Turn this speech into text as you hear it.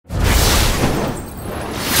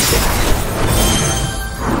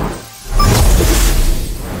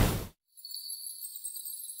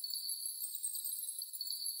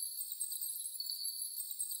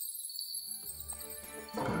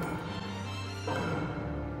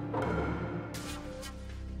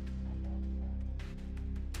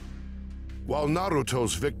While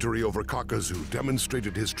Naruto's victory over Kakazu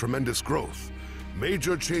demonstrated his tremendous growth,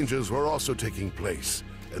 major changes were also taking place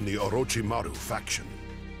in the Orochimaru faction.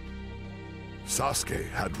 Sasuke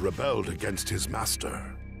had rebelled against his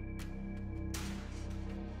master.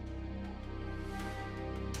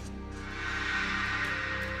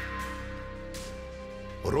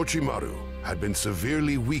 Orochimaru had been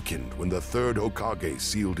severely weakened when the third Hokage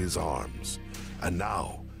sealed his arms, and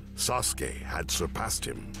now Sasuke had surpassed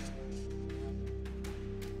him.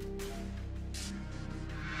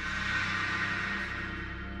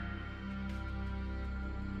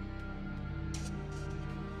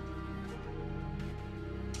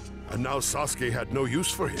 And now Sasuke had no use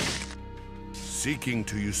for him. Seeking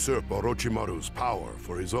to usurp Orochimaru's power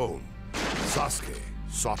for his own, Sasuke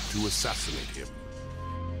sought to assassinate him.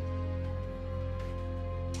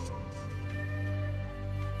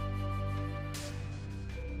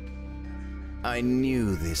 I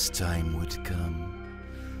knew this time would come,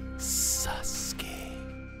 Sasuke.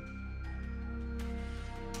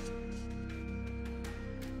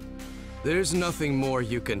 There's nothing more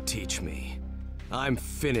you can teach me. I'm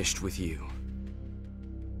finished with you.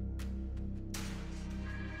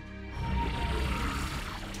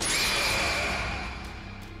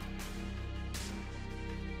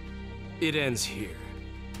 It ends here.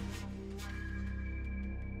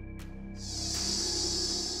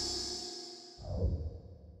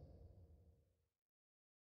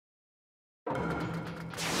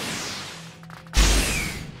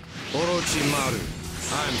 Orochimaru,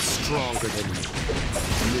 I'm stronger than you.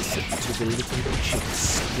 Listen to the little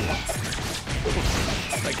chick's squeak.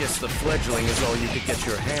 I guess the fledgling is all you could get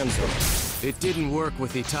your hands on. It didn't work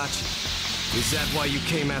with Itachi. Is that why you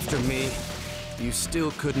came after me? You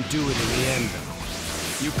still couldn't do it in the end,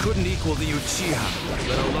 though. You couldn't equal the Uchiha,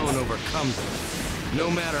 let alone overcome them. No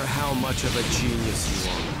matter how much of a genius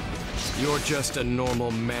you are, you're just a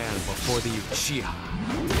normal man before the Uchiha.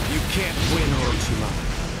 You can't win,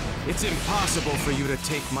 Orochimaru. It's impossible for you to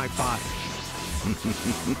take my body.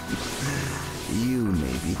 You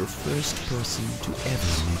may be the first person to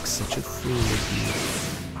ever make such a fool of me.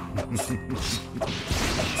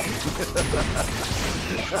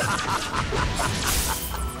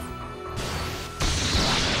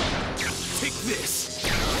 Take this!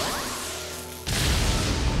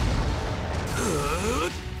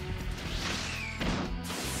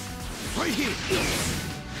 Right here!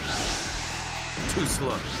 Too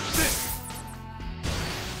slow.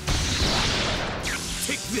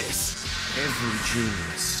 Take this! Every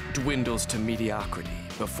genius dwindles to mediocrity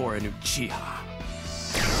before an Uchiha.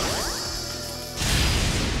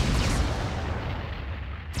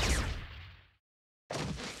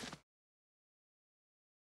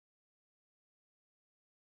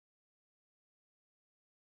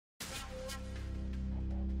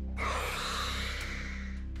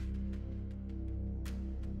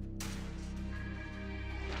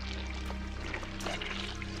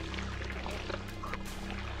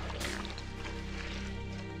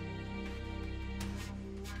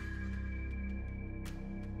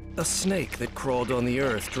 A snake that crawled on the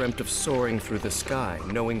earth dreamt of soaring through the sky,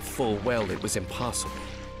 knowing full well it was impossible.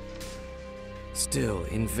 Still,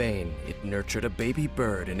 in vain, it nurtured a baby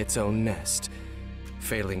bird in its own nest,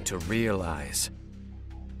 failing to realize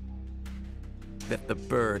that the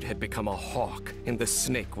bird had become a hawk and the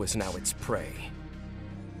snake was now its prey.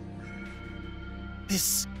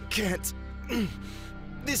 This can't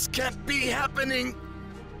be happening!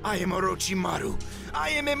 I am Orochimaru. I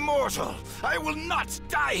am immortal. I will not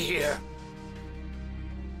die here.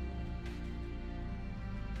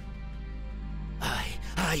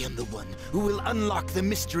 I am the one who will unlock the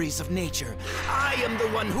mysteries of nature. I am the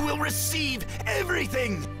one who will receive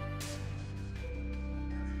everything.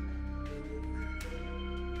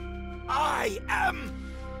 I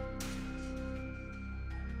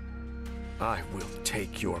will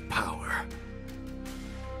take your power.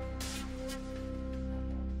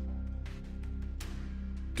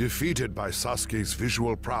 Defeated by Sasuke's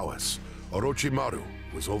visual prowess, Orochimaru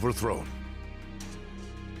was overthrown.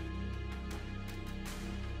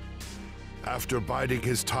 After biding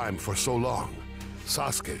his time for so long,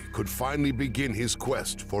 Sasuke could finally begin his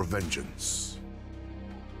quest for vengeance.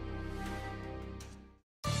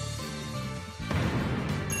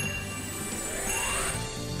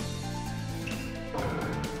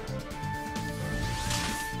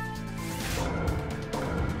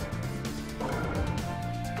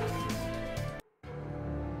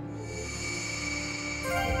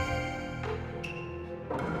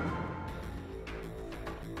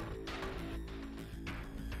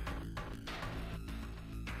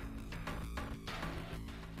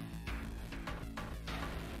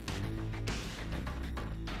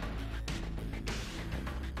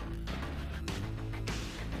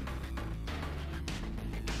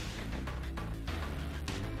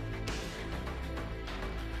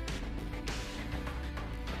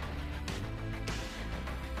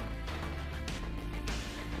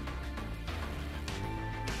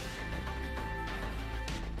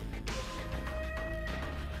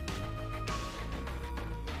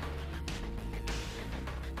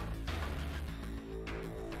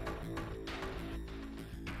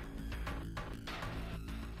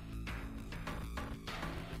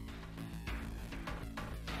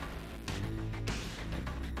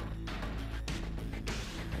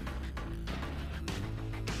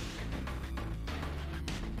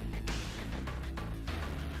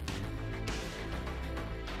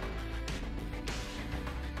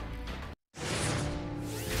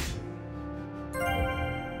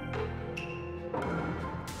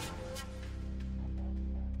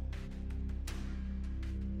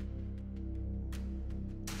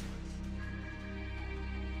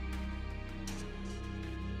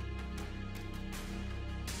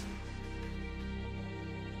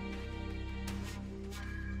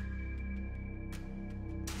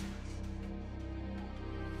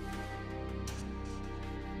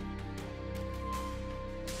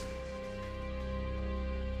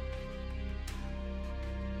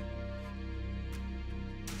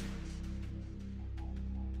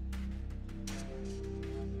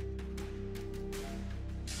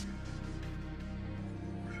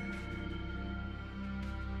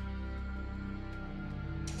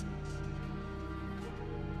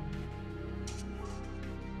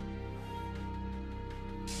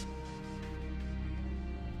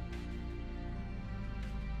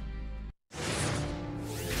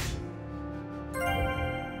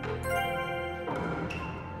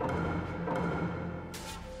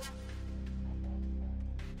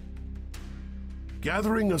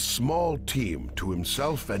 Gathering a small team to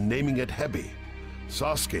himself and naming it Hebi,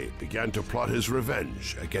 Sasuke began to plot his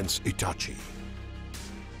revenge against Itachi.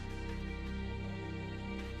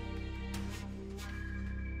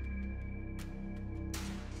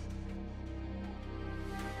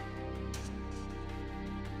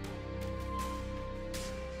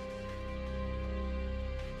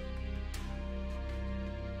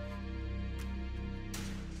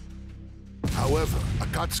 However,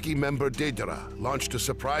 Akatsuki member Deidara launched a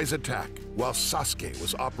surprise attack while Sasuke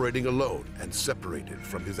was operating alone and separated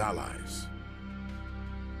from his allies.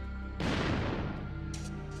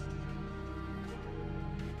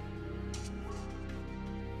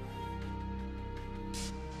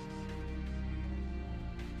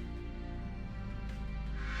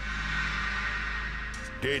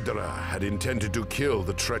 Deidara had intended to kill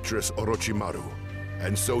the treacherous Orochimaru,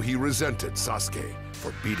 and so he resented Sasuke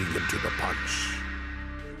for beating him to the punch.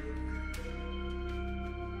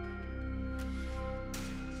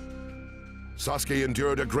 Sasuke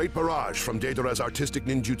endured a great barrage from Deidara's artistic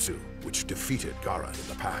ninjutsu, which defeated Gaara in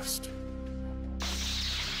the past.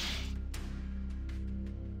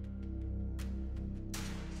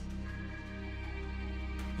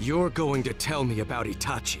 You're going to tell me about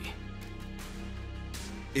Itachi.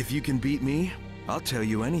 If you can beat me, I'll tell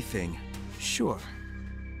you anything. Sure.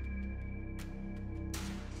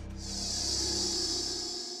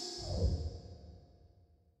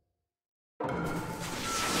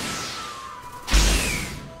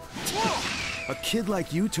 A kid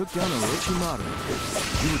like you took down Orochimaru.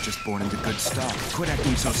 You were just born into good stuff. Quit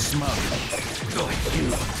acting so smug.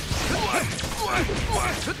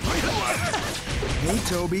 Hey,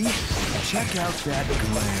 Toby. Check out that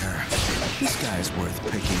glare. This guy's worth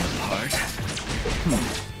picking apart.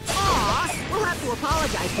 Aw, we'll have to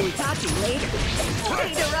apologize to Itachi later.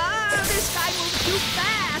 Later, this guy moves too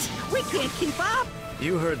fast. We can't keep up.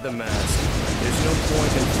 You heard the master. There's no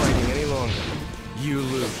point in fighting any longer. You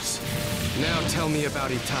lose. Now tell me about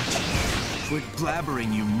Itachi. Quit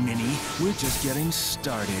blabbering, you ninny. We're just getting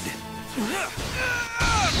started.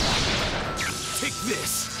 Take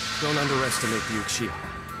this! Don't underestimate the Uchiha.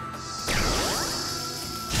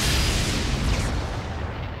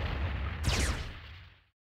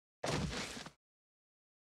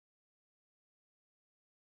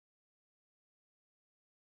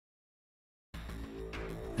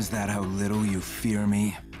 Is that how little you fear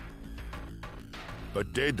me?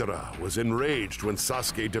 But Deidara was enraged when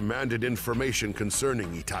Sasuke demanded information concerning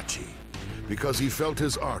Itachi, because he felt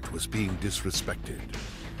his art was being disrespected.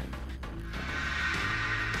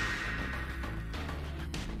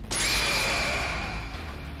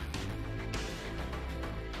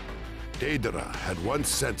 Deidara had once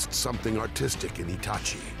sensed something artistic in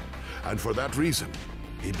Itachi, and for that reason,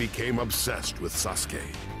 he became obsessed with Sasuke.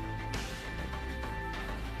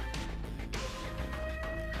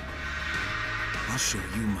 I'll show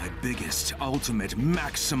you my biggest, ultimate,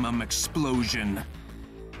 maximum explosion.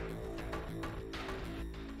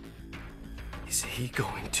 Is he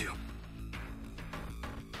going to?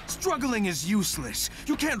 Struggling is useless.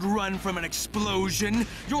 You can't run from an explosion.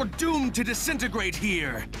 You're doomed to disintegrate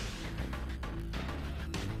here.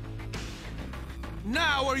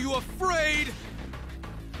 Now are you afraid?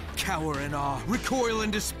 Cower in awe, recoil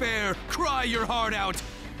in despair, cry your heart out.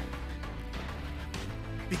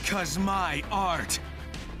 Because my art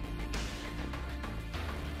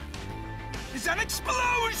is an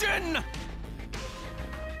explosion!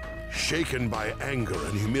 Shaken by anger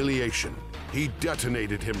and humiliation, he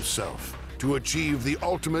detonated himself to achieve the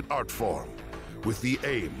ultimate art form, with the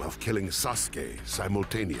aim of killing Sasuke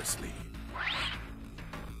simultaneously.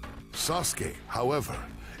 Sasuke, however,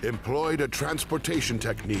 employed a transportation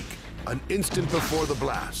technique an instant before the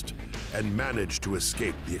blast and managed to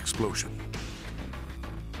escape the explosion.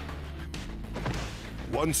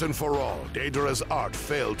 Once and for all, Deidara's art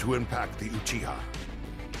failed to impact the Uchiha.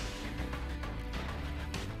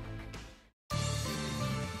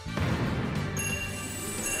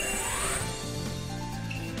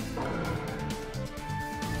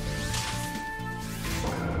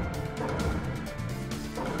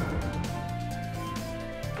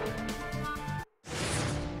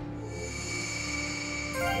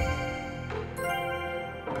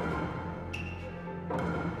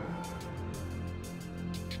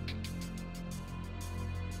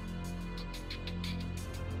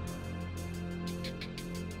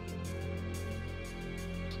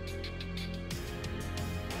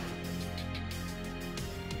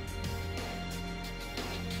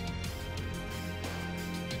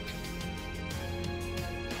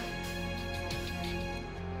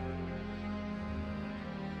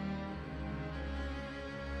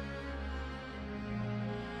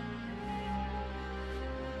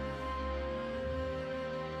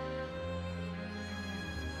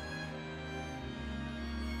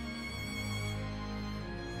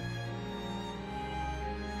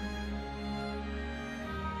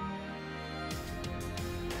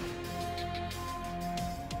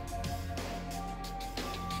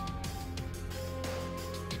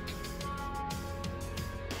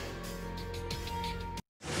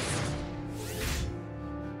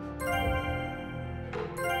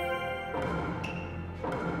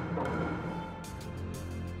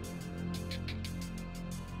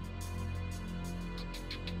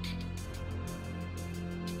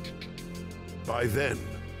 By then,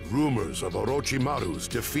 rumors of Orochimaru's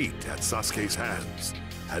defeat at Sasuke's hands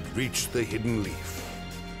had reached the Hidden Leaf.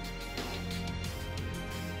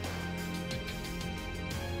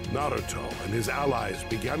 Naruto and his allies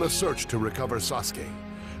began a search to recover Sasuke,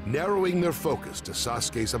 narrowing their focus to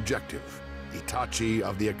Sasuke's objective, Itachi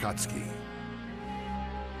of the Akatsuki.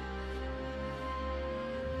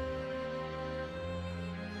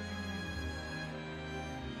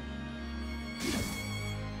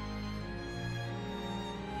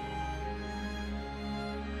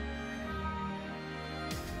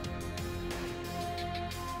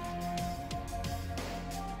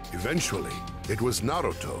 Eventually, it was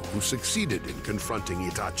Naruto who succeeded in confronting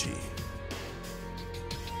Itachi.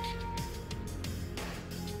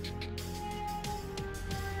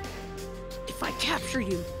 If I capture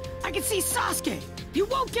you, I can see Sasuke! You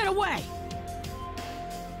won't get away!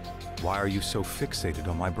 Why are you so fixated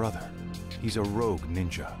on my brother? He's a rogue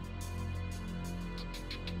ninja.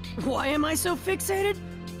 Why am I so fixated?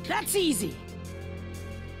 That's easy!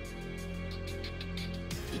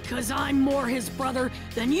 Because I'm more his brother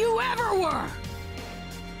than you ever were!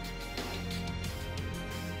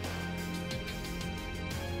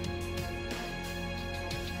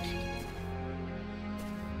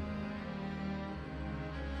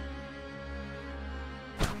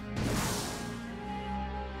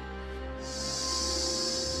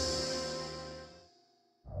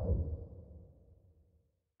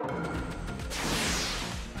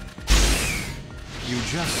 You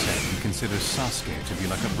just said you consider Sasuke to be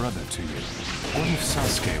like a brother to you. What if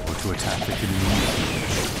Sasuke were to attack the Hidden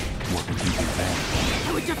Leaf? What would you do then?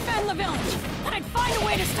 I would defend the village, and I'd find a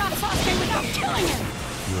way to stop Sasuke without killing him!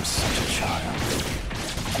 You're such a child.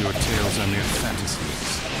 Your tales are mere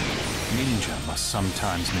fantasies. Ninja must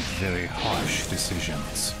sometimes make very harsh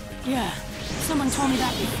decisions. Yeah, someone told me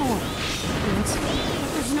that before. Prince, but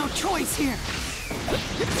there's no choice here.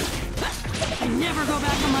 I never go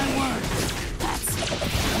back on my word. That's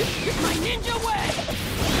my ninja way!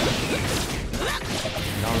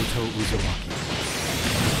 Naruto Uzumaki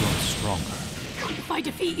has grown stronger. If I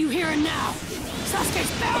defeat you here and now,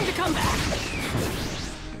 Sasuke's bound to come back!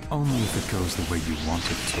 Only if it goes the way you want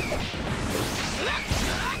it to.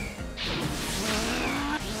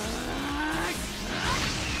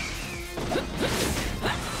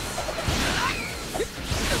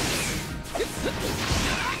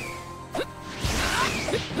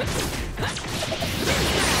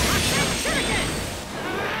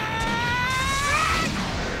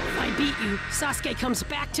 If I beat you, Sasuke comes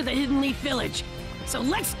back to the Hidden Leaf Village. So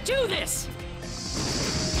let's do this!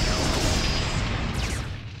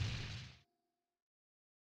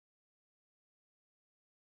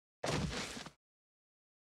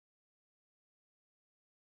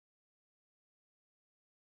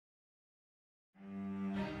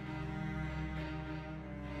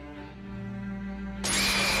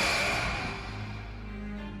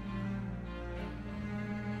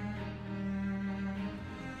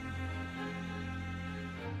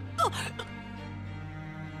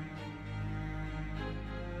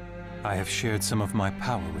 I have shared some of my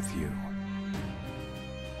power with you.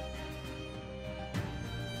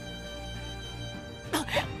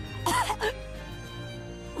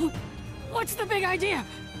 What's the big idea?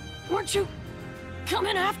 Weren't you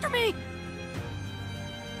coming after me?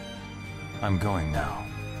 I'm going now.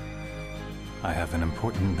 I have an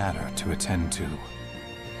important matter to attend to.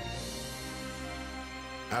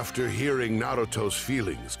 After hearing Naruto's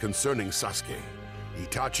feelings concerning Sasuke,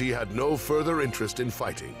 Itachi had no further interest in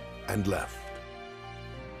fighting and left.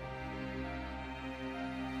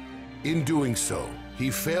 In doing so, he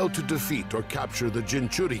failed to defeat or capture the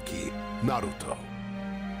Jinchuriki, Naruto.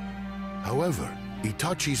 However,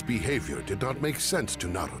 Itachi's behavior did not make sense to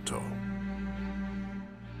Naruto.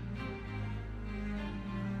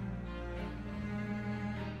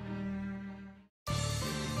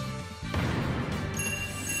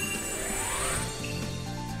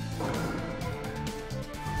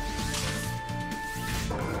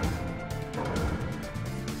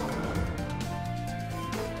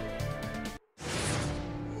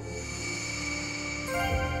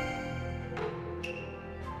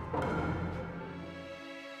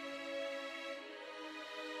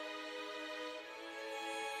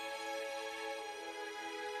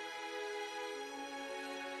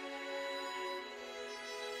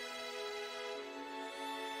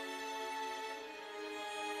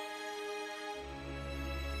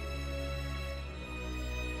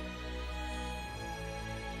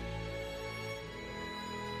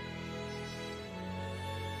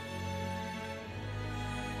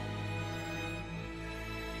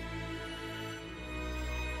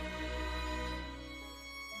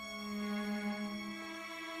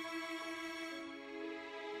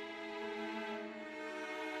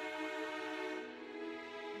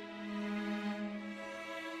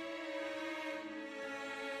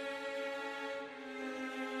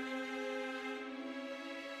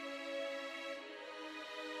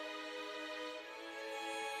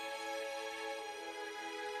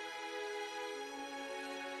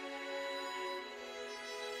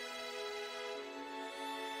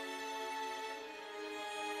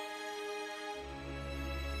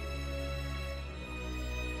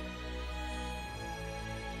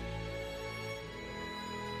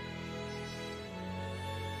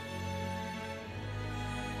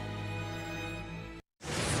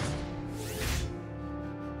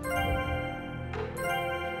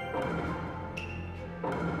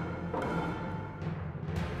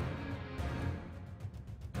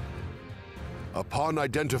 Upon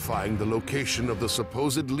identifying the location of the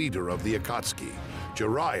supposed leader of the Akatsuki,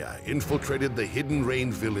 Jiraiya infiltrated the hidden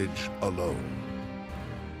rain village alone.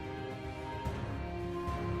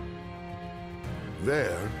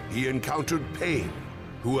 There, he encountered Pain,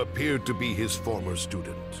 who appeared to be his former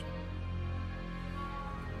student.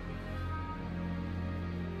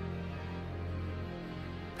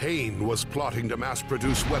 Pain was plotting to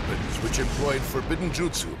mass-produce weapons which employed forbidden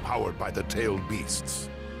jutsu powered by the tailed beasts.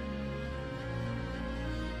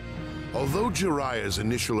 Although Jiraiya's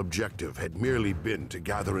initial objective had merely been to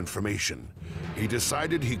gather information, he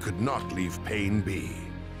decided he could not leave Pain be.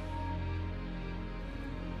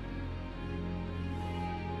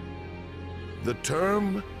 The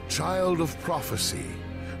term Child of Prophecy,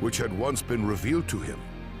 which had once been revealed to him,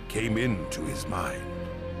 came into his mind.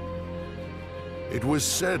 It was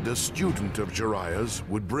said a student of Jiraiya's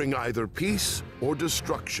would bring either peace or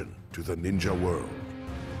destruction to the ninja world.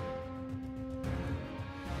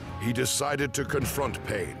 He decided to confront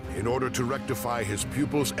Pain in order to rectify his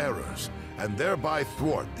pupil's errors and thereby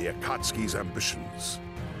thwart the Akatsuki's ambitions.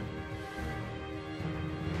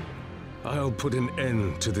 I'll put an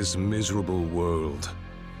end to this miserable world.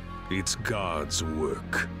 It's God's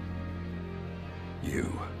work. You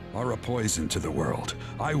are a poison to the world.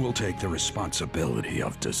 I will take the responsibility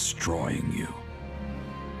of destroying you.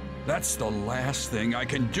 That's the last thing I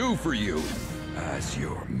can do for you as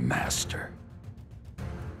your master.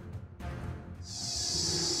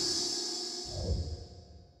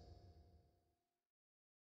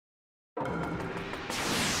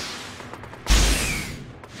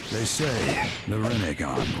 They say the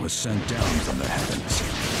Renegon was sent down from the heavens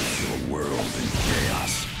to a world in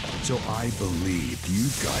chaos. So I believed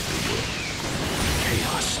you'd guide the world from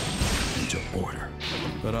chaos into order.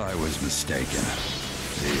 But I was mistaken.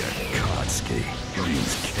 The Akatsuki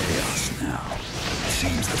brings chaos now. It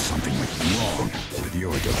seems there's something went wrong with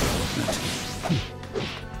your development.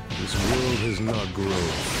 This world has not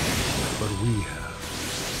grown, but we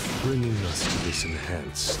have, bringing us to this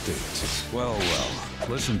enhanced state. Well,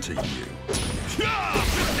 listen to you.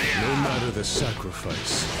 No matter the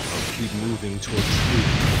sacrifice, I'll keep moving toward true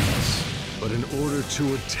peace. But in order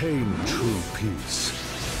to attain true peace,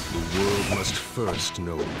 the world must first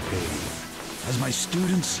know pain. As my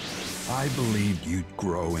students, I believed you'd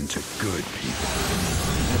grow into good people.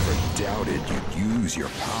 I never doubted you'd use your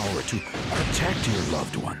power to protect your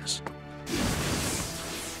loved ones.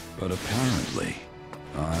 But apparently,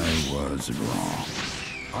 I was wrong.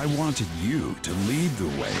 I wanted you to lead the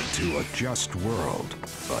way to a just world,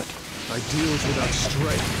 but ideals without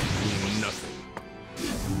strength mean nothing.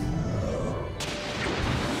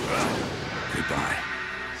 Goodbye.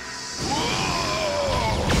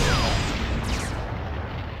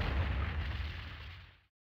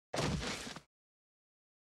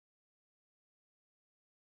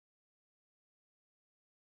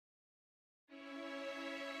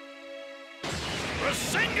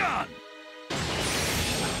 Rasengan!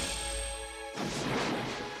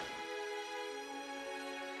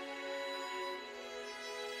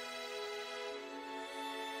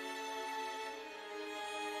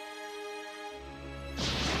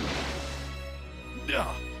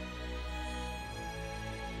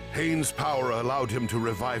 Pain's power allowed him to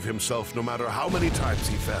revive himself no matter how many times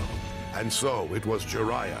he fell, and so it was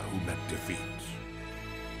Jiraiya who met defeat.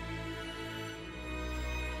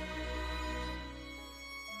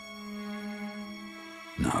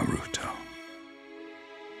 Naruto.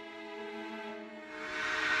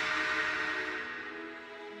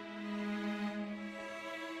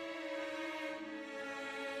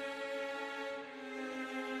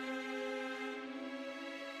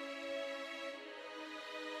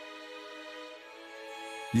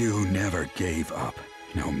 You never gave up,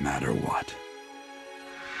 no matter what.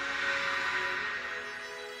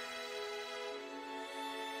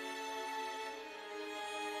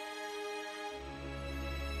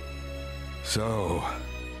 So,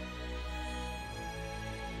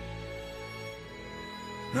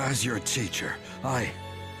 as your teacher, I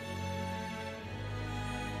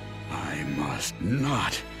must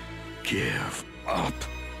not give up.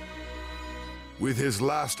 With his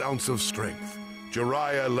last ounce of strength,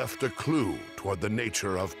 Jiraiya left a clue toward the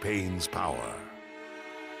nature of Pain's power.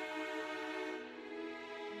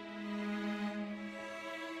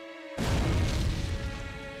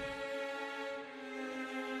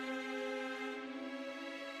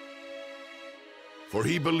 For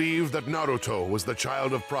he believed that Naruto was the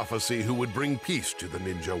child of prophecy who would bring peace to the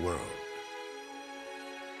ninja world.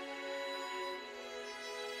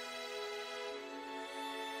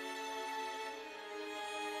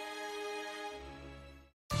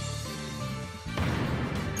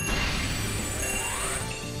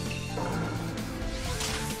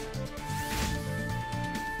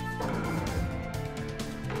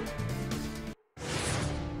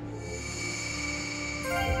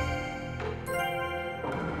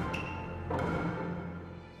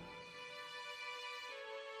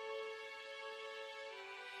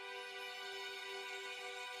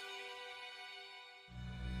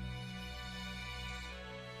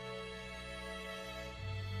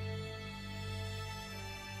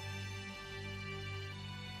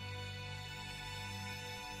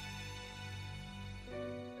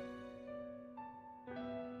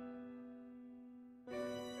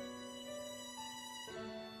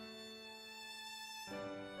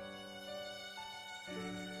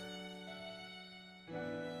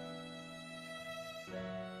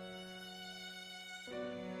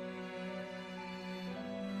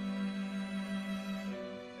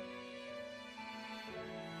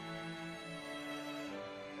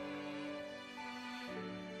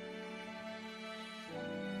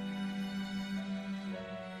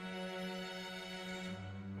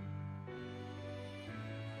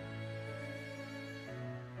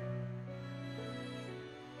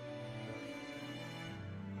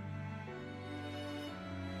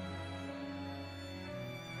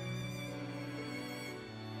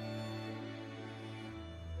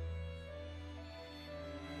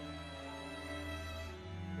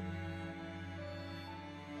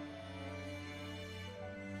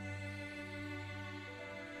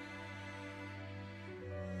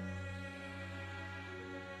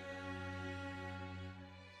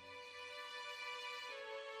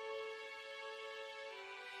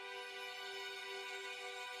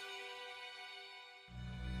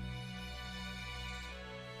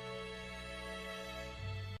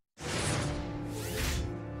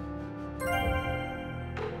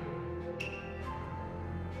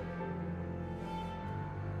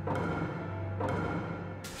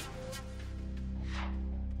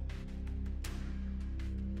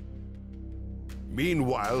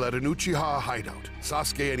 Meanwhile, at an Uchiha hideout,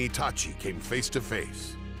 Sasuke and Itachi came face to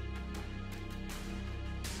face.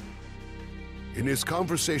 In his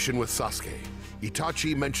conversation with Sasuke,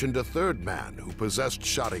 Itachi mentioned a third man who possessed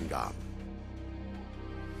Sharingan.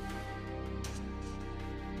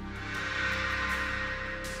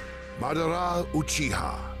 Madara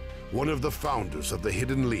Uchiha, one of the founders of the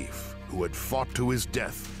Hidden Leaf, who had fought to his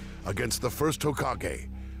death against the first Hokage,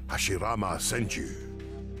 Hashirama Senju.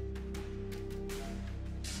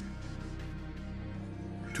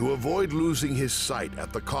 To avoid losing his sight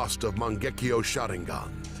at the cost of Mangekyo Sharingan,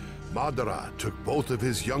 Madara took both of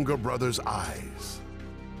his younger brother's eyes.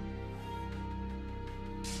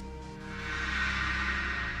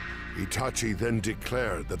 Itachi then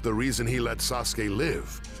declared that the reason he let Sasuke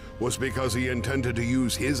live was because he intended to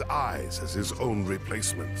use his eyes as his own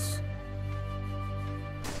replacements.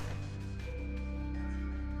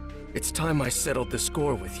 It's time I settled the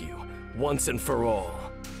score with you, once and for all.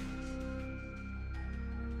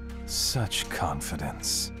 Such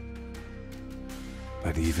confidence.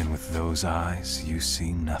 But even with those eyes, you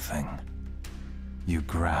see nothing. You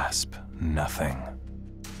grasp nothing.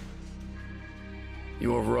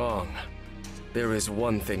 You're wrong. There is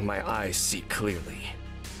one thing my eyes see clearly.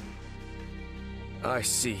 I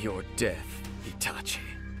see your death, Itachi.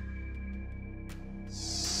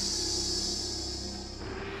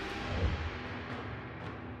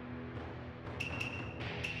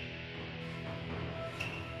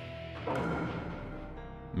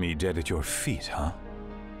 Me dead at your feet, huh?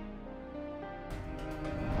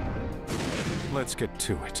 Let's get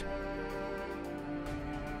to it.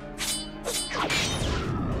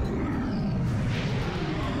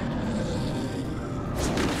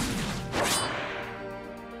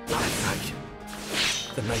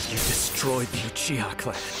 The night you destroyed the Uchiha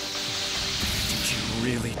clan. Did you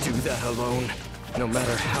really do that alone? No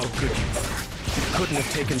matter how good you were, you couldn't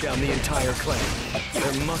have taken down the entire clan.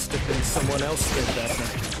 There must have been someone else there that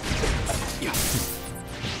night.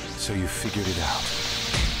 So you figured it out.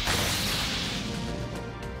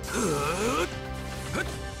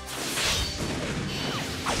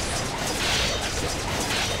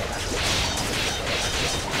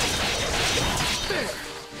 There!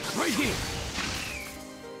 Right here!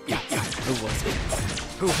 Who was it?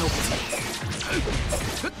 Who helped you?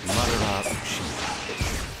 Madara Uchiha.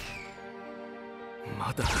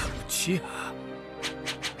 Madara Uchiha?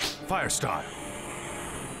 Fire style.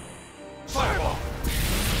 Fireball!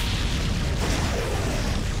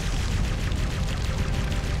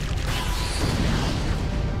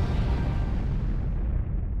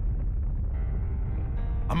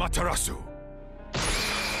 Amaterasu.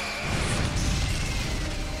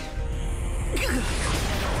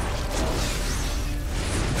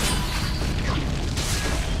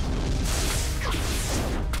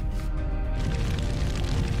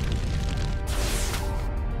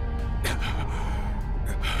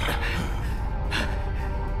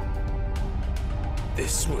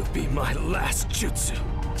 This will be my last jutsu.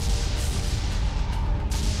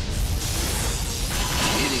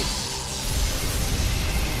 Hit it.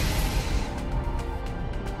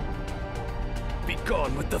 Be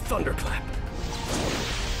gone with the thunderclap.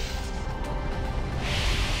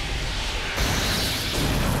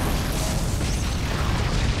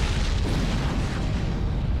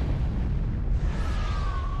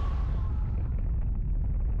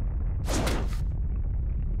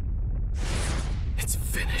 It's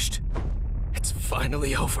finished. It's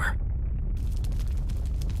finally over.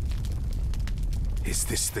 Is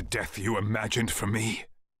this the death you imagined for me?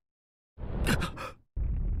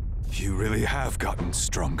 You really have gotten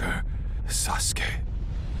stronger, Sasuke.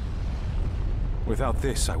 Without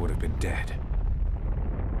this, I would have been dead.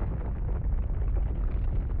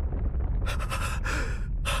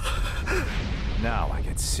 Now I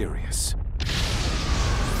get serious.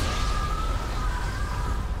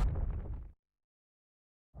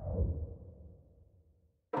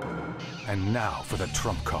 And now for the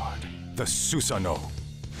trump card, the Susanoo.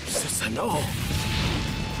 Susanoo!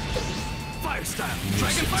 Fire style!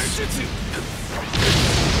 Dragon fire jutsu!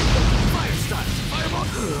 Fire style! Fireball!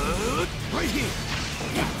 Right here!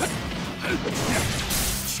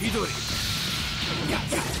 Chidori!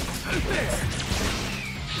 There!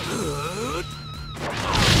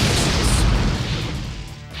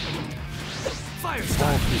 Fire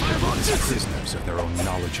style! All people Fireball are jutsu! prisoners of their own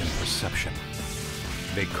knowledge and perception.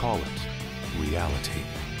 They call it reality.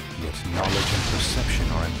 Yet knowledge and perception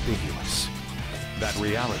are ambiguous. That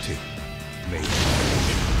reality may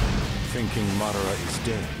change. Thinking Madara is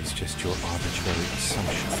dead is just your arbitrary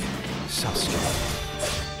assumption.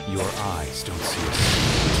 Sasuke, your eyes don't see a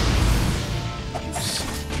secret. You see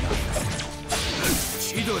nothing.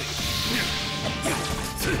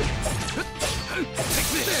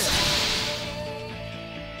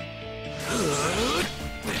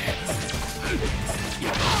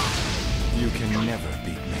 can never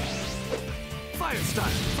beat me. Fire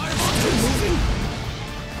style! Fireball keep moving!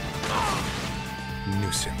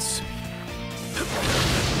 Nuisance.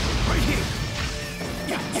 Right here!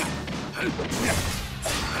 Yeah!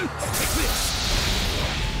 Take this!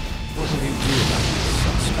 What will you do about this,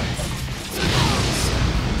 Sasuke?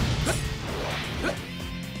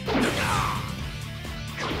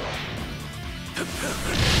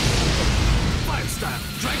 Fire style!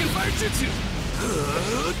 Dragon Fire Jutsu!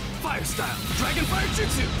 Fire style! Dragon Fire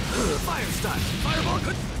Jutsu! Fire style! Fireball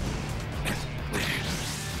cut!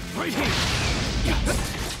 Right here!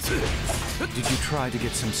 Did you try to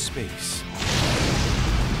get some space?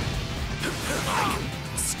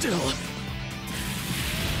 Still...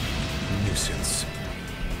 Nuisance.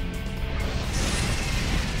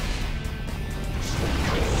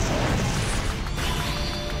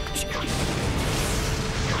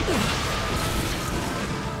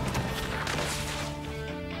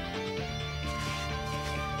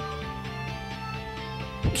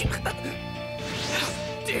 How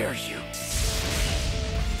dare you!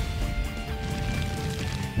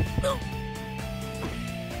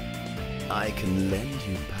 I can lend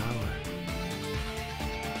you power.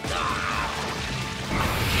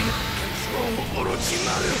 Control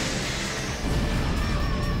Orochimaru!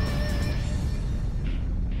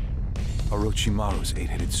 Orochimaru's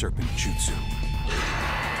eight-headed serpent jutsu.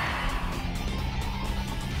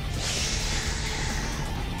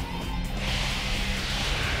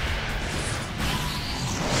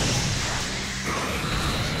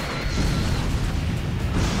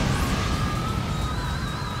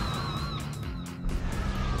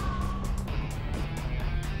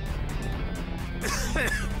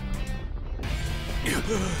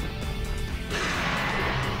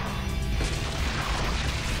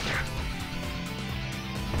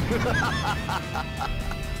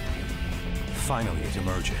 Finally, it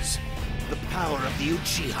emerges. The power of the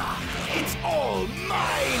Uchiha. It's all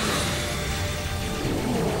mine!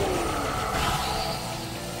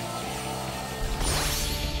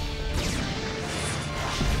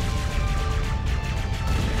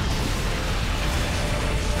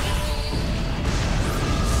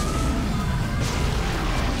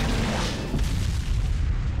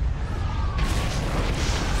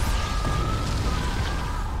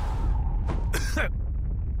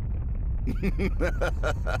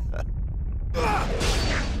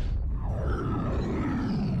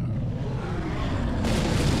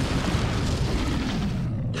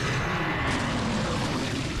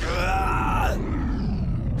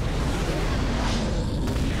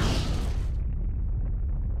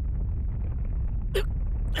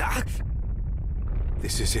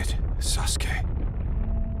 This is it, Sasuke.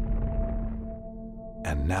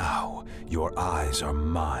 And now, your eyes are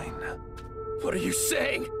mine. What are you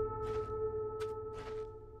saying?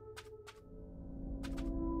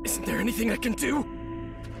 Isn't there anything I can do?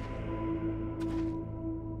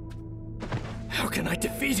 How can I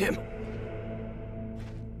defeat him?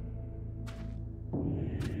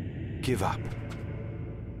 Give up.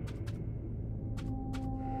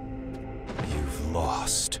 You've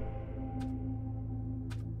lost.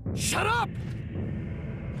 Shut up!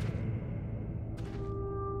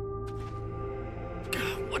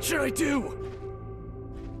 What should I do?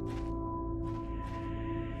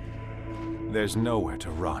 There's nowhere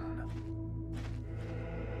to run.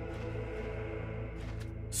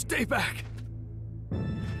 Stay back!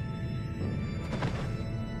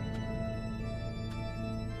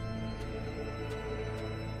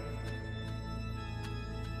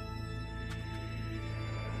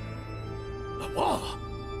 A wall!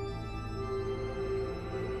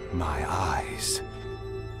 My eyes.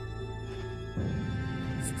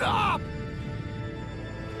 Stop!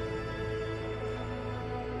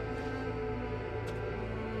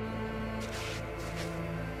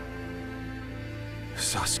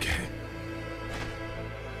 Sasuke.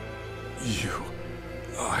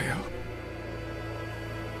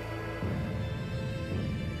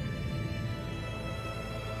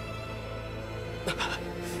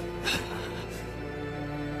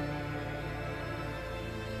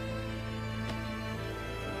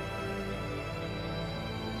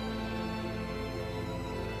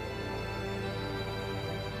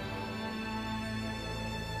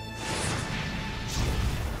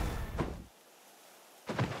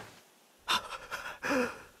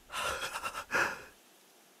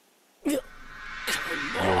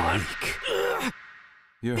 I'll...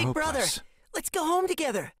 You're Big hopeless. brother, let's go home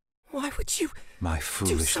together. Why would you My do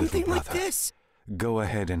foolish something little like brother. this? Go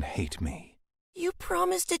ahead and hate me. You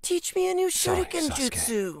promised to teach me a new Sorry, shuriken Sasuke.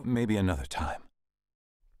 jutsu. Maybe another time.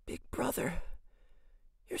 Big brother,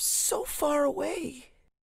 you're so far away.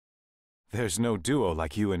 There's no duo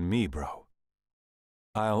like you and me, bro.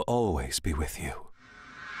 I'll always be with you.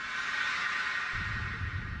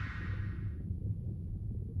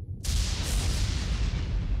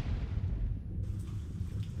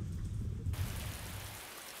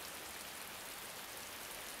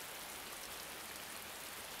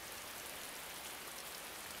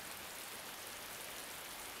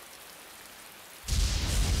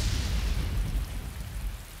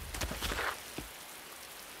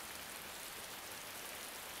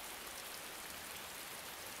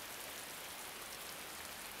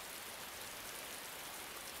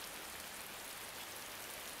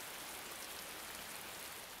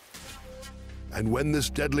 And when this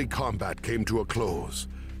deadly combat came to a close,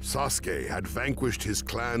 Sasuke had vanquished his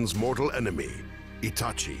clan's mortal enemy,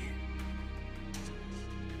 Itachi.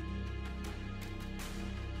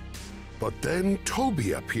 But then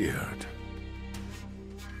Tobi appeared.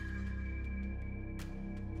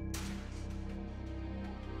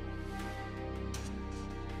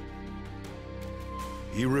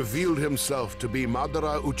 He revealed himself to be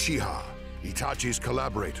Madara Uchiha, Itachi's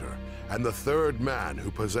collaborator, and the third man who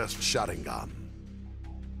possessed Sharingan.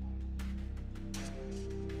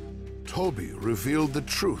 Tobi revealed the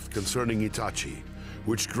truth concerning Itachi,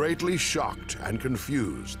 which greatly shocked and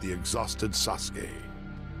confused the exhausted Sasuke.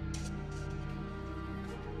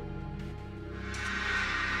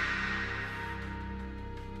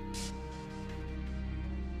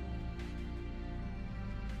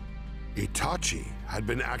 Itachi had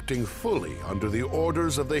been acting fully under the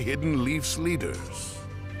orders of the Hidden Leaf's leaders.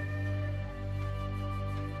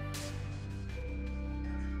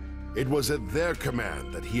 It was at their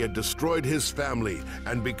command that he had destroyed his family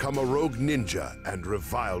and become a rogue ninja and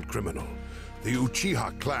reviled criminal. The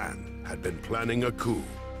Uchiha clan had been planning a coup.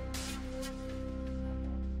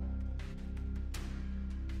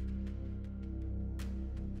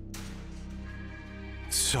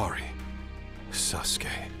 Sorry, Sasuke.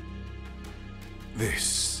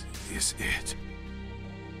 This is it.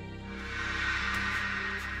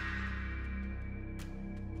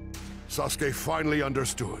 Sasuke finally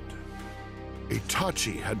understood.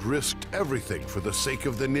 Itachi had risked everything for the sake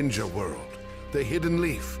of the ninja world, the Hidden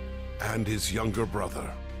Leaf, and his younger brother.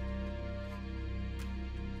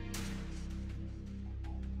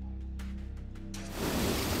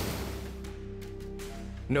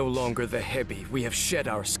 No longer the Hebi, we have shed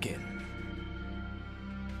our skin.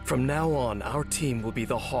 From now on, our team will be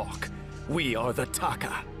the Hawk. We are the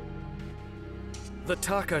Taka. The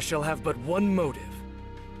Taka shall have but one motive.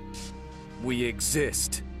 We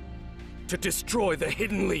exist to destroy the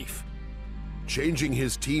Hidden Leaf. Changing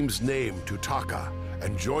his team's name to Taka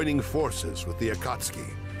and joining forces with the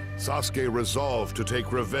Akatsuki, Sasuke resolved to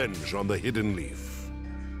take revenge on the Hidden Leaf.